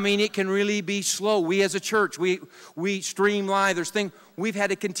 It can really be slow. We as a church, we stream live. There's things, we've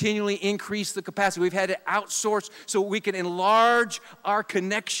had to continually increase the capacity. We've had to outsource so we can enlarge our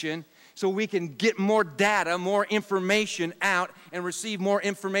connection so we can get more data, more information out and receive more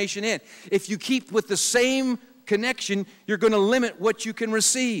information in. If you keep with the same connection, you're going to limit what you can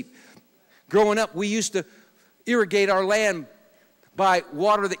receive. Growing up, we used to irrigate our land by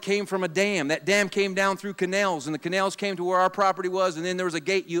water that came from a dam. That dam came down through canals, and the canals came to where our property was, and then there was a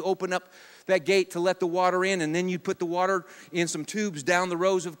gate. You open up that gate to let the water in, and then you put the water in some tubes down the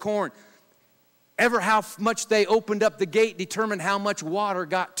rows of corn. Ever how much they opened up the gate determined how much water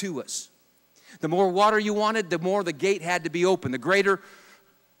got to us. The more water you wanted, the more the gate had to be open. The greater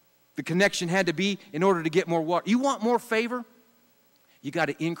the connection had to be in order to get more water. You want more favor? You got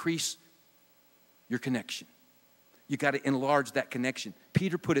to increase your connection. You got to enlarge that connection.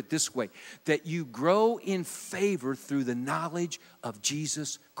 Peter put it this way, that you grow in favor through the knowledge of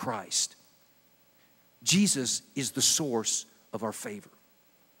Jesus Christ. Jesus is the source of our favor.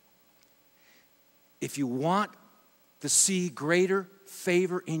 If you want to see greater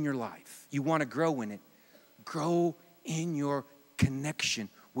favor in your life, you want to grow in it, grow in your connection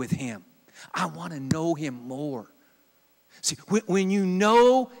with Him. I want to know Him more. See, when you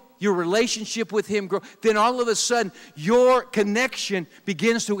know your relationship with Him grow, then all of a sudden your connection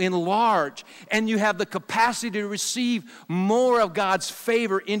begins to enlarge and you have the capacity to receive more of God's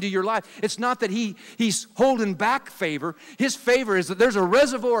favor into your life. It's not that He's holding back favor. His favor is that there's a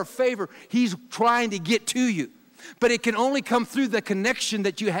reservoir of favor He's trying to get to you. But it can only come through the connection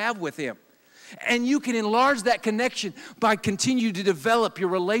that you have with Him. And you can enlarge that connection by continuing to develop your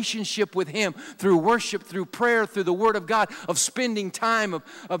relationship with Him through worship, through prayer, through the Word of God, of spending time,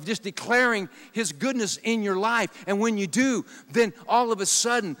 of just declaring His goodness in your life. And when you do, then all of a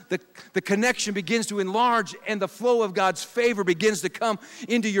sudden the connection begins to enlarge and the flow of God's favor begins to come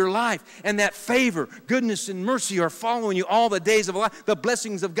into your life. And that favor, goodness, and mercy are following you all the days of life. The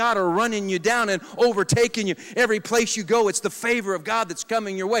blessings of God are running you down and overtaking you. Every place you go, it's the favor of God that's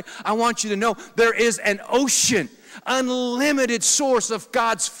coming your way. I want you to know there is an ocean, unlimited source of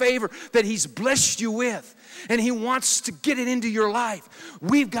God's favor that He's blessed you with. And He wants to get it into your life.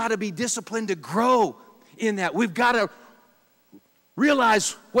 We've got to be disciplined to grow in that. We've got to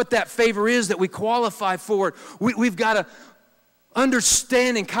realize what that favor is, that we qualify for it. We've got to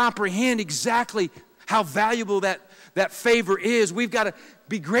understand and comprehend exactly how valuable that favor is. We've got to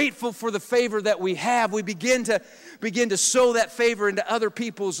be grateful for the favor that we have. We begin to sow that favor into other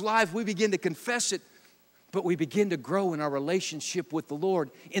people's lives. We begin to confess it, but we begin to grow in our relationship with the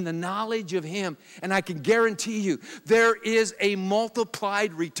Lord, in the knowledge of Him. And I can guarantee you, there is a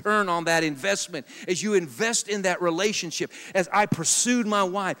multiplied return on that investment. As you invest in that relationship, as I pursued my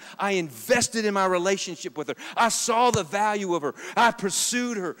wife, I invested in my relationship with her. I saw the value of her. I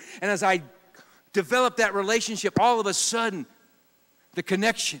pursued her. And as I developed that relationship, all of a sudden, the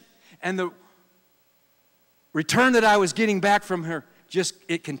connection and the return that I was getting back from her,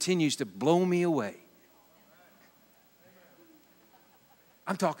 it continues to blow me away.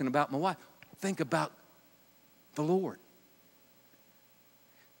 I'm talking about my wife. Think about the Lord.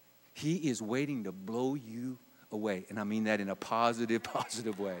 He is waiting to blow you away. And I mean that in a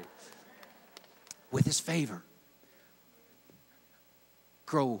positive way. With His favor.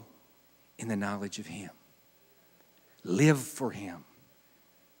 Grow in the knowledge of Him. Live for Him.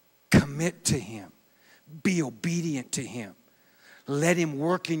 Commit to Him. Be obedient to Him. Let Him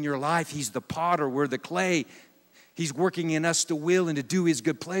work in your life. He's the potter, we're the clay. He's working in us to will and to do His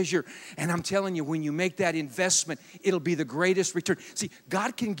good pleasure. And I'm telling you, when you make that investment, it'll be the greatest return. See,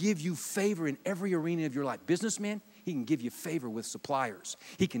 God can give you favor in every arena of your life. Businessman, He can give you favor with suppliers.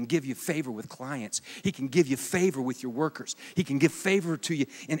 He can give you favor with clients. He can give you favor with your workers. He can give favor to you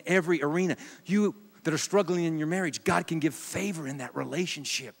in every arena. You that are struggling in your marriage, God can give favor in that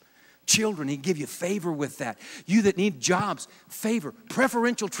relationship. Children, He can give you favor with that. You that need jobs, favor,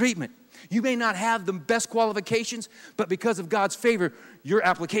 preferential treatment. You may not have the best qualifications, but because of God's favor, your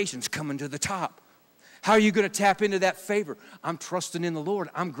application's coming to the top. How are you going to tap into that favor? I'm trusting in the Lord.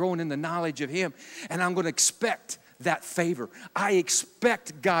 I'm growing in the knowledge of Him, and I'm going to expect that favor. I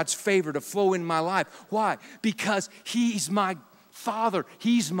expect God's favor to flow in my life. Why? Because He's my Father.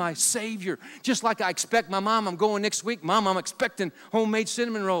 He's my Savior. Just like I expect my mom, I'm going next week. Mom, I'm expecting homemade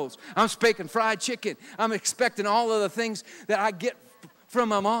cinnamon rolls. I'm expecting fried chicken. I'm expecting all of the things that I get from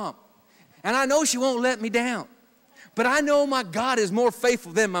my mom. And I know she won't let me down. But I know my God is more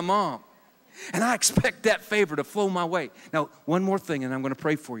faithful than my mom. And I expect that favor to flow my way. Now, one more thing, and I'm going to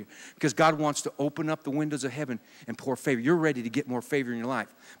pray for you. Because God wants to open up the windows of heaven and pour favor. You're ready to get more favor in your life.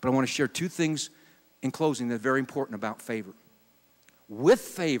 But I want to share two things in closing that are very important about favor. With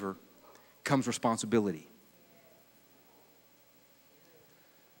favor comes responsibility.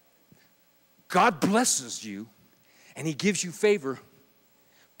 God blesses you, and He gives you favor,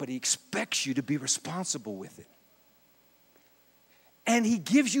 but He expects you to be responsible with it. And He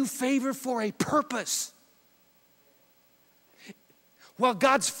gives you favor for a purpose. While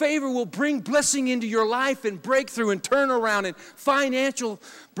God's favor will bring blessing into your life and breakthrough and turnaround and financial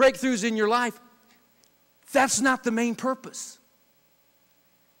breakthroughs in your life, that's not the main purpose.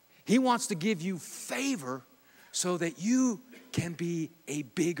 He wants to give you favor so that you can be a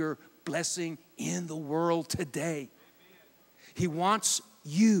bigger blessing in the world today. He wants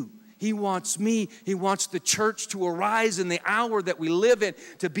you. He wants me. He wants the church to arise in the hour that we live in,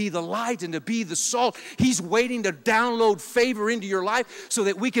 to be the light and to be the salt. He's waiting to download favor into your life so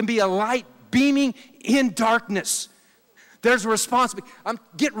that we can be a light beaming in darkness. There's a responsibility.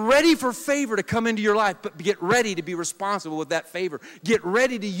 Get ready for favor to come into your life, but get ready to be responsible with that favor. Get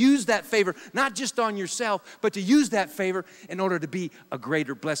ready to use that favor, not just on yourself, but to use that favor in order to be a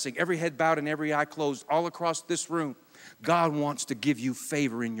greater blessing. Every head bowed and every eye closed all across this room. God wants to give you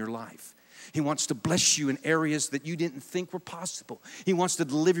favor in your life. He wants to bless you in areas that you didn't think were possible. He wants to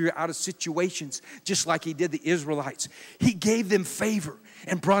deliver you out of situations just like He did the Israelites. He gave them favor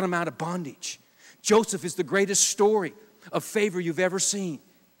and brought them out of bondage. Joseph is the greatest story of favor you've ever seen.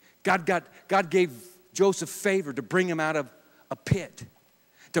 God gave Joseph favor to bring him out of a pit,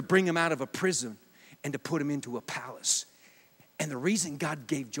 to bring him out of a prison, and to put him into a palace. And the reason God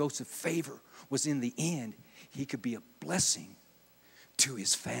gave Joseph favor was in the end, he could be a blessing to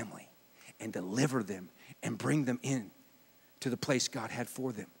his family and deliver them and bring them in to the place God had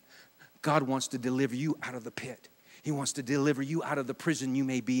for them. God wants to deliver you out of the pit. He wants to deliver you out of the prison you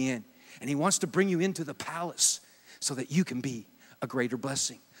may be in. And He wants to bring you into the palace so that you can be a greater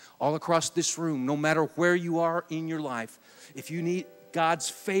blessing. All across this room, no matter where you are in your life, if you need God's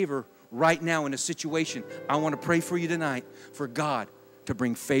favor right now in a situation, I want to pray for you tonight for God to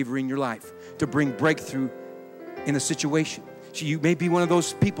bring favor in your life, to bring breakthrough in a situation. So you may be one of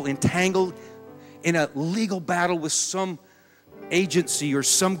those people entangled in a legal battle with some agency or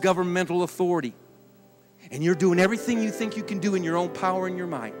some governmental authority, and you're doing everything you think you can do in your own power and your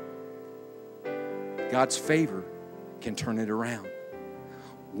might. God's favor can turn it around.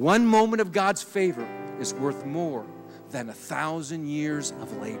 One moment of God's favor is worth more than 1,000 years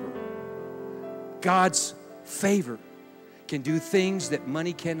of labor. God's favor can do things that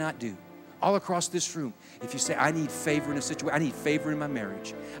money cannot do. All across this room, if you say, I need favor in a situation, I need favor in my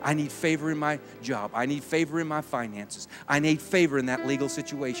marriage, I need favor in my job, I need favor in my finances, I need favor in that legal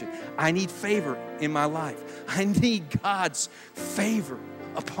situation, I need favor in my life, I need God's favor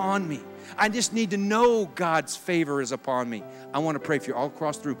upon me. I just need to know God's favor is upon me. I want to pray for you all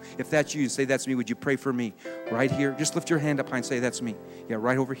across the room. If that's you, say, that's me. Would you pray for me? Right here. Just lift your hand up high and say, that's me. Yeah,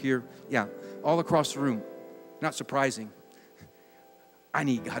 right over here. Yeah, all across the room. Not surprising. I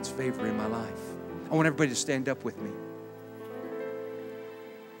need God's favor in my life. I want everybody to stand up with me.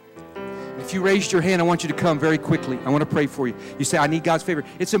 If you raised your hand, I want you to come very quickly. I want to pray for you. You say, I need God's favor.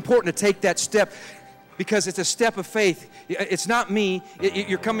 It's important to take that step, because it's a step of faith. It's not me.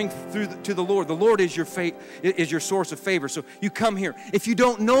 You're coming through to the Lord. The Lord is your faith, is your source of favor. So you come here. If you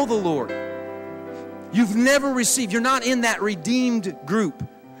don't know the Lord, you've never received, you're not in that redeemed group,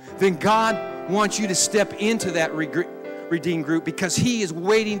 then God wants you to step into that Redeem group, because He is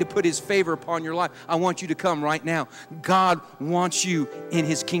waiting to put His favor upon your life. I want you to come right now. God wants you in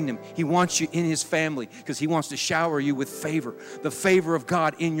His kingdom. He wants you in His family because He wants to shower you with favor, the favor of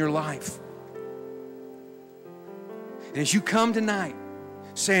God in your life. And as you come tonight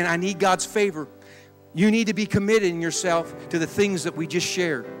saying, I need God's favor, you need to be committed in yourself to the things that we just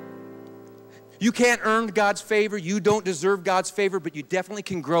shared. You can't earn God's favor. You don't deserve God's favor, but you definitely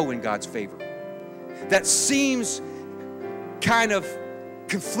can grow in God's favor. That seems kind of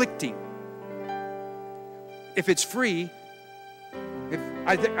conflicting. If it's free, if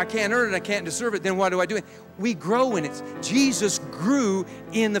I can't earn it, I can't deserve it, then why do I do it? We grow in it. Jesus grew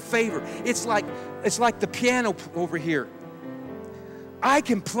in the favor. It's like the piano over here. I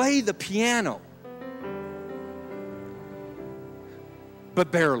can play the piano,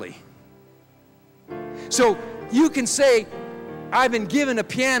 but barely. So you can say, I've been given a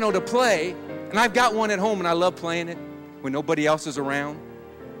piano to play, and I've got one at home, and I love playing it when nobody else is around.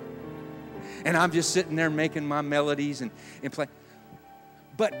 And I'm just sitting there making my melodies and playing.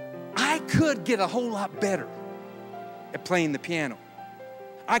 But I could get a whole lot better at playing the piano.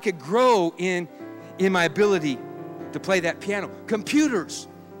 I could grow in my ability to play that piano. Computers.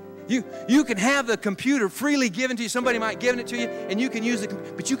 You can have the computer freely given to you. Somebody might give it to you, and you can use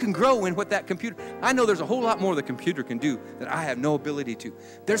it, but you can grow in what that computer. I know there's a whole lot more the computer can do that I have no ability to.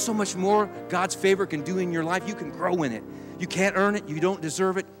 There's so much more God's favor can do in your life. You can grow in it. You can't earn it. You don't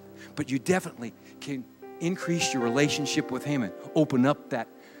deserve it, but you definitely can increase your relationship with Him and open up that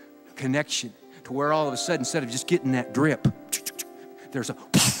connection to where all of a sudden, instead of just getting that drip, there's a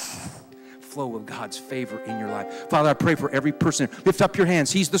flow of God's favor in your life. Father, I pray for every person. Lift up your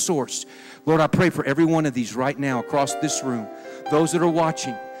hands. He's the source. Lord, I pray for every one of these right now across this room, those that are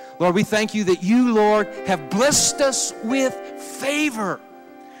watching. Lord, we thank you that you, Lord, have blessed us with favor.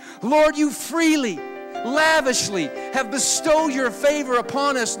 Lord, you freely, lavishly have bestowed your favor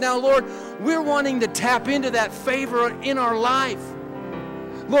upon us. Now, Lord, we're wanting to tap into that favor in our life.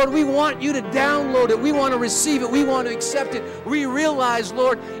 Lord, we want you to download it. We want to receive it. We want to accept it. We realize,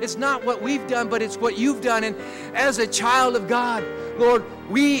 Lord, it's not what we've done, but it's what you've done. And as a child of God, Lord,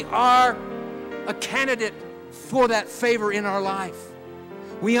 we are a candidate for that favor in our life.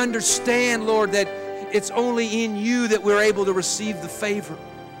 We understand, Lord, that it's only in you that we're able to receive the favor.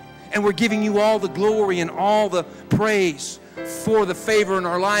 And we're giving you all the glory and all the praise for the favor in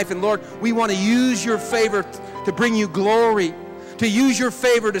our life. And Lord, we want to use your favor to bring you glory, to use your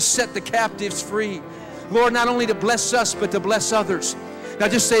favor to set the captives free. Lord, not only to bless us, but to bless others. Now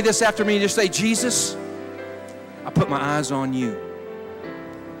just say this after me. Just say, Jesus, I put my eyes on you.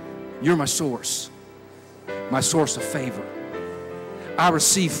 You're my source of favor. I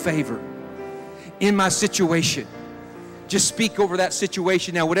receive favor in my situation. Just speak over that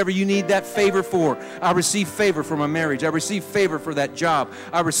situation now. Whatever you need that favor for, I receive favor for my marriage. I receive favor for that job.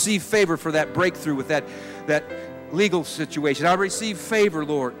 I receive favor for that breakthrough with that legal situation. I receive favor,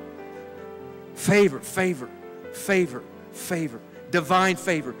 Lord. Favor, favor, favor, favor. Divine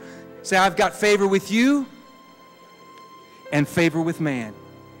favor. Say, I've got favor with you and favor with man.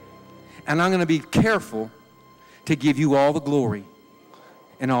 And I'm going to be careful to give you all the glory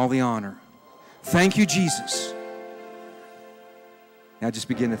and all the honor. Thank you, Jesus. Now just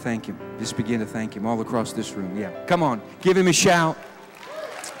begin to thank Him. Just begin to thank Him all across this room. Yeah, come on. Give Him a shout.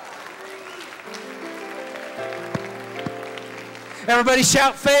 Everybody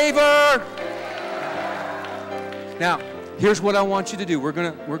shout favor. Now, here's what I want you to do. We're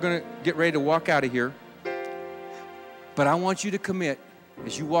gonna get ready to walk out of here. But I want you to commit,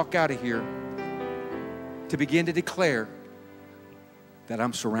 as you walk out of here, to begin to declare that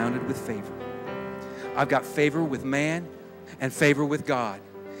I'm surrounded with favor. I've got favor with man and favor with God.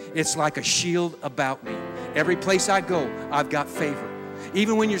 It's like a shield about me. Every place I go, I've got favor.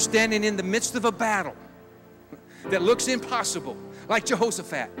 Even when you're standing in the midst of a battle that looks impossible, like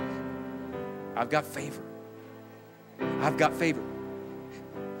Jehoshaphat, I've got favor. I've got favor.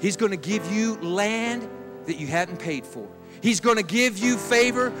 He's going to give you land that you hadn't paid for. He's going to give you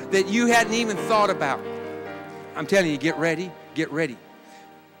favor that you hadn't even thought about. I'm telling you, get ready, get ready.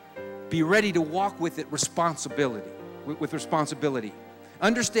 Be ready to walk with it with responsibility.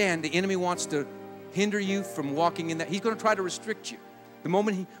 Understand the enemy wants to hinder you from walking in that. He's going to try to restrict you. The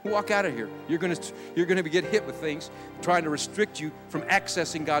moment you walk out of here, you're going to get hit with things trying to restrict you from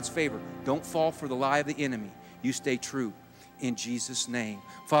accessing God's favor. Don't fall for the lie of the enemy. You stay true in Jesus' name.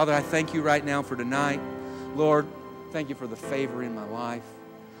 Father, I thank you right now for tonight. Lord, thank you for the favor in my life.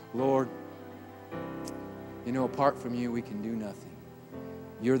 Lord, you know, apart from you, we can do nothing.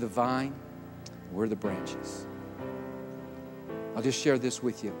 You're the vine, we're the branches. I'll just share this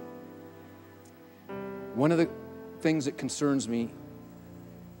with you. One of the things that concerns me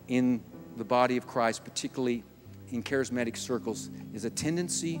in the body of Christ, particularly in charismatic circles, is a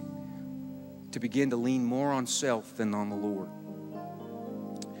tendency to begin to lean more on self than on the Lord.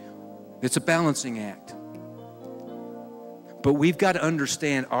 It's a balancing act. But we've got to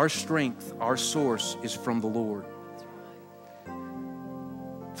understand our strength, our source is from the Lord.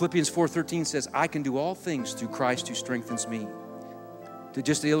 Philippians 4:13 says, I can do all things through Christ who strengthens me.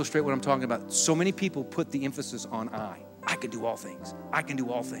 Just to illustrate what I'm talking about, so many people put the emphasis on I. I can do all things. I can do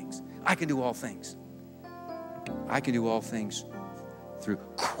all things. I can do all things. I can do all things through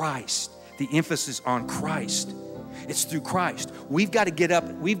Christ. The emphasis on Christ. It's through Christ. We've got to get up.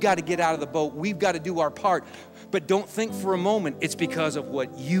 We've got to get out of the boat. We've got to do our part. But don't think for a moment it's because of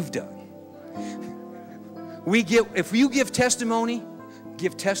what you've done. If you give testimony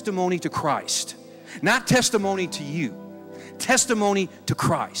to Christ. Not testimony to you. Testimony to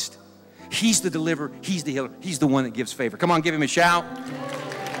Christ. He's the deliverer. He's the healer. He's the one that gives favor. Come on, give him a shout.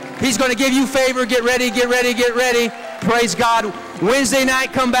 He's going to give you favor. Get ready, get ready, get ready. Praise God. Wednesday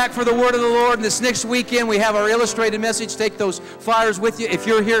night, come back for the word of the Lord. And this next weekend, we have our illustrated message. Take those flyers with you. If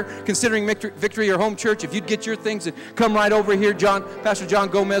you're here considering Victory or Home Church, if you'd get your things and come right over here, Pastor John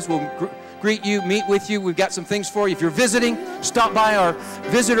Gomez will greet you, meet with you. We've got some things for you. If you're visiting, stop by our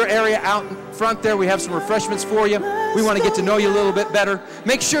visitor area out in front there. We have some refreshments for you. We want to get to know you a little bit better.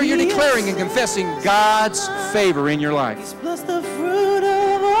 Make sure you're declaring and confessing God's favor in your life.